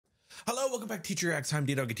welcome back, Teacher X. I'm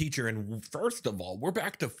Ddog, a teacher, and first of all, we're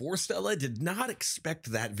back to Forestella. Did not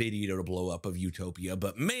expect that video to blow up of Utopia,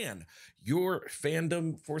 but man, your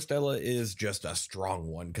fandom, Forestella, is just a strong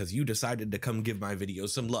one because you decided to come give my video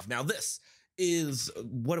some love. Now, this is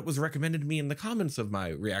what it was recommended to me in the comments of my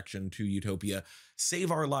reaction to Utopia.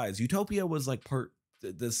 Save Our Lives. Utopia was like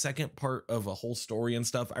the second part of a whole story and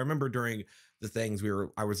stuff. I remember during the things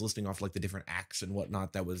I was listing off like the different acts and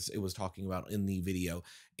whatnot that it was talking about in the video,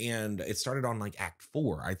 and it started on like act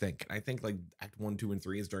 4, I think. I think like act 1, 2, and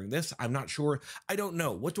 3 is during this. I'm not sure. I don't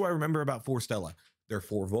know. What do I remember about Forestella? There are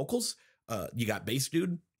 4 vocals. You got bass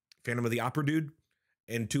dude, Phantom of the Opera dude,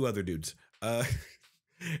 and 2 other dudes.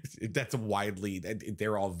 That's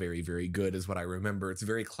they're all very, very good is what I remember. It's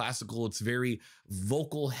very classical. It's very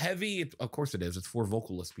vocal heavy. Of course it is. It's 4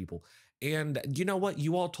 vocalist people. And you know what?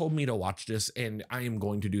 You all told me to watch this, and I am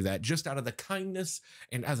going to do that just out of the kindness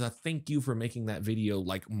and as a thank you for making that video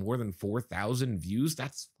like more than 4,000 views.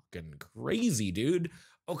 That's fucking crazy, dude.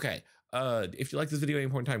 Okay. If you like this video at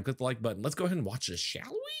any point in time, click the like button. Let's go ahead and watch this, shall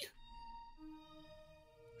we?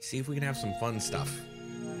 See if we can have some fun stuff.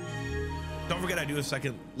 Don't forget, I do a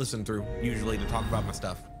second listen through usually to talk about my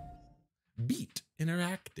stuff. Beat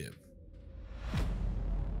Interactive.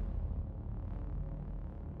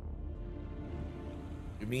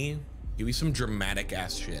 Give me some dramatic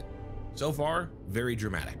ass shit. So far, very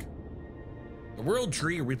dramatic. The World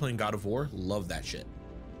Tree, are we playing God of War? Love that shit.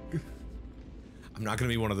 I'm not gonna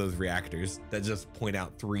be one of those reactors that just point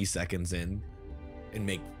out 3 seconds in and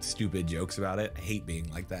make stupid jokes about it. I hate being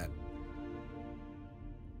like that.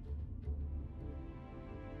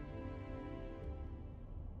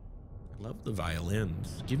 I love the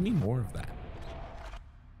violins. Give me more of that.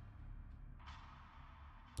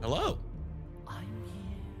 Hello.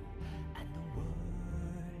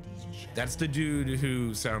 That's the dude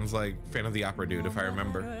who sounds like Phantom of the Opera dude, if I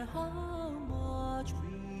remember.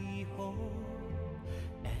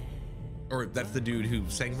 Or that's the dude who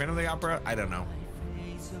sang Phantom of the Opera? I don't know.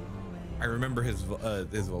 I remember his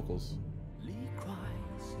vocals.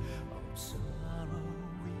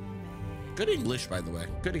 Good English, by the way.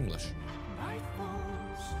 Good English.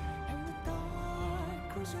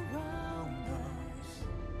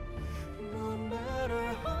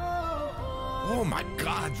 Oh my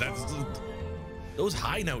God, those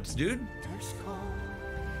high notes, dude.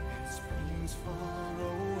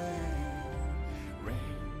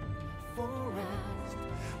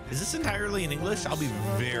 Is this entirely in English? I'll be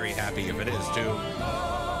very happy if it is too.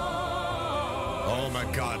 Oh my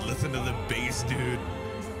God, listen to the bass, dude.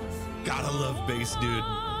 Gotta love bass, dude.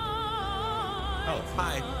 Oh,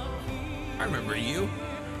 hi. I remember you.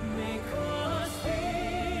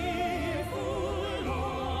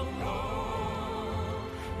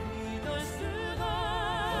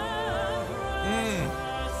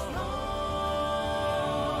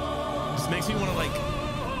 This makes me want to like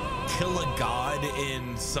kill a god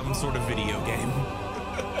in some sort of video game.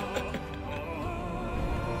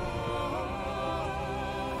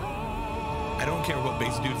 I don't care what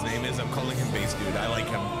bass dude's name is. I'm calling him bass dude. I like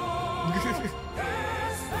him.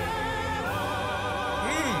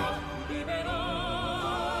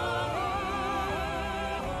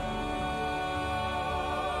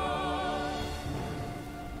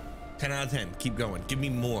 10 out of 10. Keep going. Give me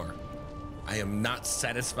more. I am not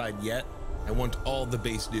satisfied yet. I want all the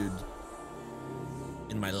bass dudes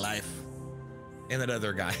in my life. And that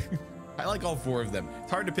other guy. I like all 4 of them. It's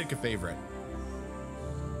hard to pick a favorite.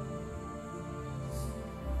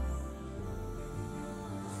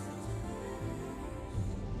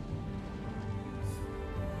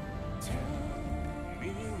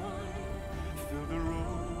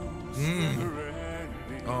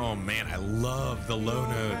 Oh man, I love the low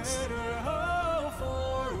notes.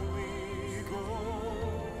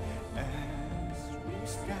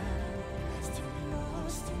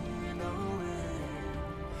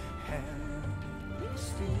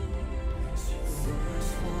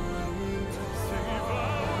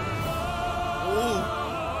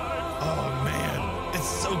 Oh man, it's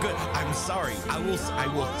so good. I'm sorry. I will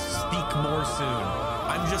speak more soon.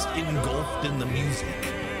 I'm just engulfed in the music.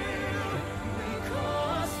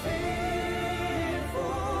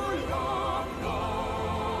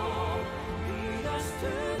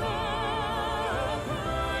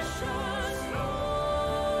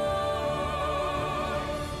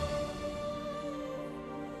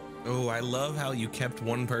 Oh, I love how you kept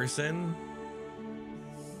one person.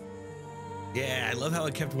 Yeah, I love how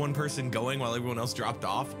it kept one person going while everyone else dropped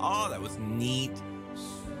off. Oh, that was neat.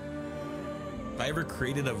 If I ever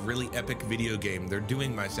created a really epic video game, they're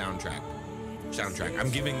doing my soundtrack.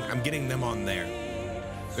 I'm getting them on there.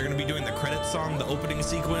 They're gonna be doing the credits song, the opening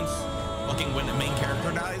sequence. Fucking when the main character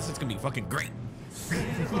dies, it's gonna be fucking great.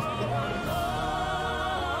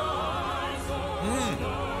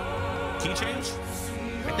 Key change?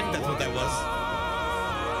 I think that's what that was.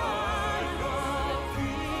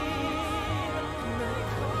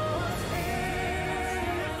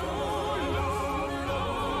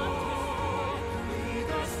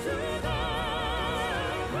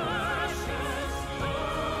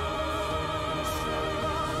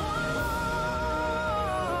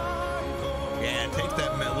 Yeah, take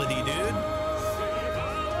that melody, dude.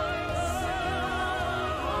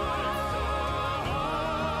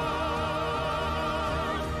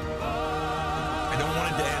 I don't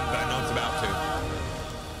want it to end, but I know it's about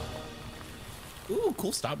to. Ooh,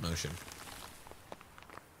 cool stop motion.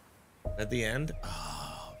 At the end?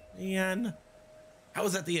 Oh, man. How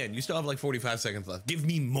was at the end? You still have like 45 seconds left. Give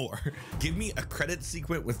me more. Give me a credit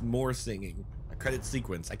sequence with more singing. A credit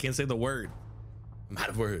sequence. I can't say the word. I'm out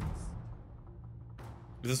of words.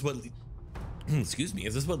 Is this what, excuse me,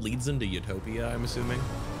 is this what leads into Utopia, I'm assuming?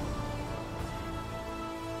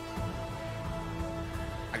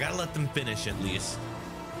 I gotta let them finish at least.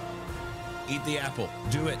 Eat the apple,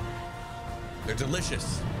 do it. They're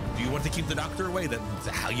delicious. Do you want to keep the doctor away? That's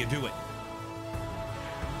how you do it.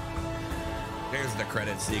 There's the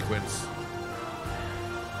credit sequence.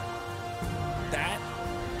 That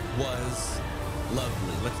was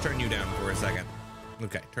lovely. Let's turn you down for a second.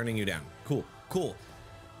 Okay, turning you down. Cool, cool.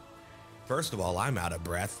 First of all, I'm out of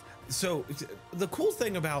breath. So the cool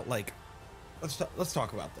thing about, like, let's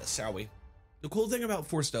talk about this, shall we? The cool thing about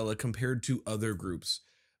Forestella compared to other groups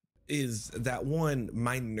is that, one,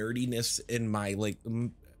 my nerdiness and my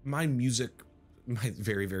my music, my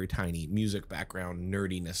very, very tiny music background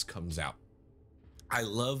nerdiness comes out. I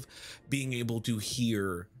love being able to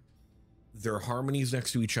hear their harmonies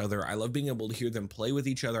next to each other. I love being able to hear them play with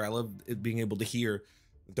each other. I love being able to hear,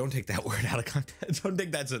 don't take that word out of context. Don't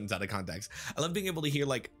take that sentence out of context. I love being able to hear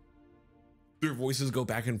like their voices go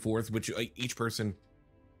back and forth, which each person,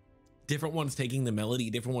 different ones taking the melody,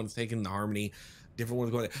 different ones taking the harmony, different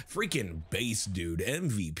ones going, freaking bass dude,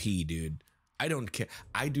 MVP dude. I don't care.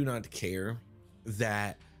 I do not care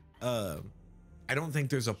that, I don't think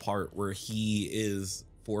there's a part where he is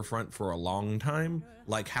forefront for a long time,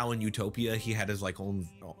 like how in Utopia he had his like own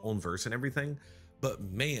verse and everything. But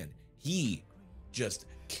man, he just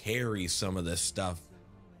carries some of this stuff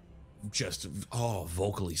just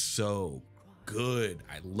vocally so good.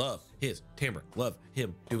 I love his timbre, love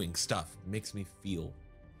him doing stuff. Makes me feel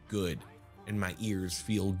good and my ears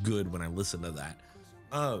feel good when I listen to that.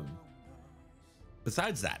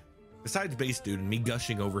 Besides bass dude and me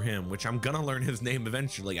gushing over him, which I'm gonna learn his name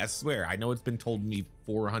eventually, I swear. I know it's been told me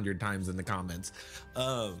 400 times in the comments.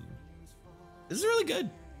 This is really good.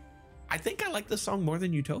 I think I like this song more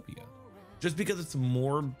than Utopia, just because it's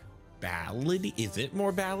more ballady. Is it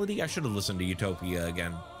more ballady? I should have listened to Utopia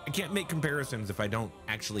again. I can't make comparisons if I don't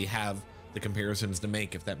actually have the comparisons to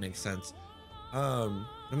make, if that makes sense.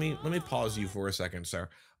 Let me pause you for a second, sir.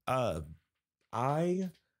 I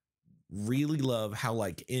really love how,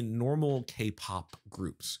 like, in normal K-pop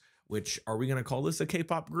groups, which, are we gonna call this a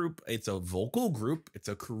K-pop group? It's a vocal group. It's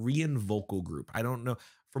a Korean vocal group. I don't know.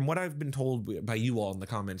 From what I've been told by you all in the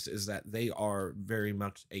comments is that they are very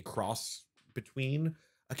much a cross between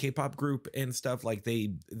a K-pop group and stuff. Like they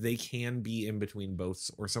can be in between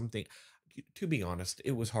both or something. To be honest,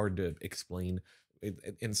 it was hard to explain.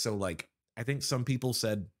 And so, like, I think some people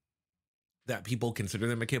said that people consider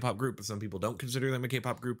them a K-pop group, but some people don't consider them a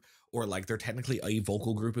K-pop group, or like they're technically a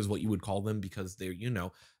vocal group is what you would call them, because they're, you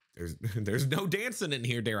know, there's no dancing in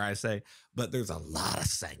here, dare I say, but there's a lot of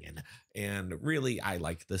singing. And really, I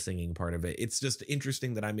like the singing part of it. It's just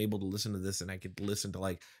interesting that I'm able to listen to this and I could listen to,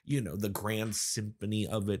 like, you know, the grand symphony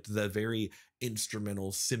of it, the very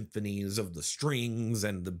instrumental symphonies of the strings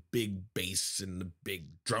and the big bass and the big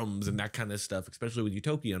drums and that kind of stuff, especially with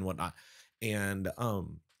Utopia and whatnot. And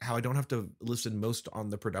how I don't have to listen most on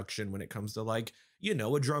the production when it comes to, like, you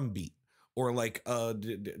know, a drum beat or like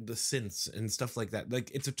the synths and stuff like that. Like,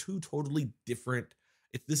 it's a two totally different,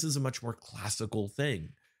 this is a much more classical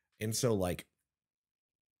thing. And so, like,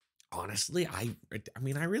 honestly, I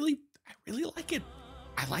mean, I really like it.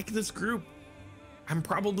 I like this group. I'm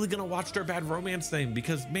probably gonna watch their Bad Romance thing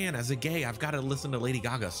because, man, as a gay, I've got to listen to Lady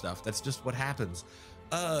Gaga stuff. That's just what happens.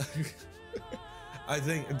 I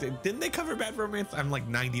think, didn't they cover Bad Romance? I'm like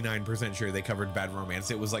 99% sure they covered Bad Romance.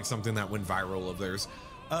 It was like something that went viral of theirs.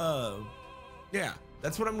 Yeah,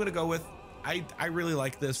 that's what I'm gonna go with. I really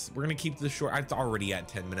like this. We're gonna keep this short. It's already at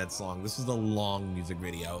 10 minutes long. This is a long music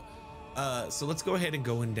video. So let's go ahead and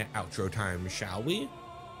go into outro time, shall we?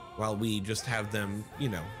 While we just have them, you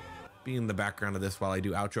know, be in the background of this while I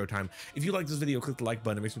do outro time. If you like this video, click the like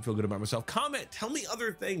button. It makes me feel good about myself. Comment, tell me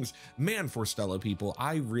other things. Man, Forestella people,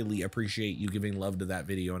 I really appreciate you giving love to that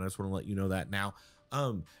video, and I just want to let you know that now.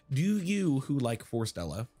 Do you who like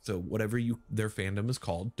Forestella, so whatever their fandom is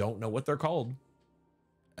called, don't know what they're called.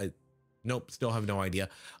 Nope, still have no idea.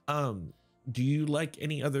 Do you like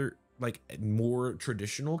any other like more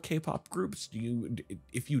traditional K-pop groups?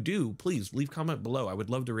 If you do, please leave comment below. I would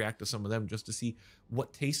love to react to some of them just to see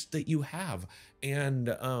what taste that you have.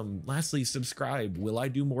 And lastly, subscribe. Will I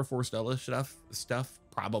do more Forestella stuff?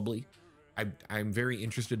 Probably. I'm very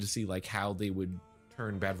interested to see like how they would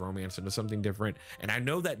turn Bad Romance into something different. And I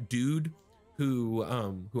know that dude who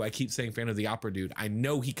I keep saying Fan of the Opera dude, I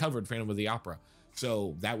know he covered Phantom of the Opera.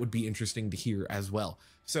 So that would be interesting to hear as well.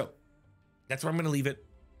 So that's where I'm going to leave it.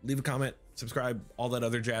 Leave a comment, subscribe, all that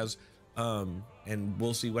other jazz. And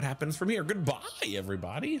we'll see what happens from here. Goodbye,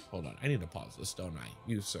 everybody. Hold on. I need to pause this, don't I?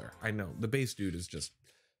 You, sir. I know the bass dude is just,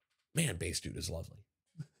 man, bass dude is lovely.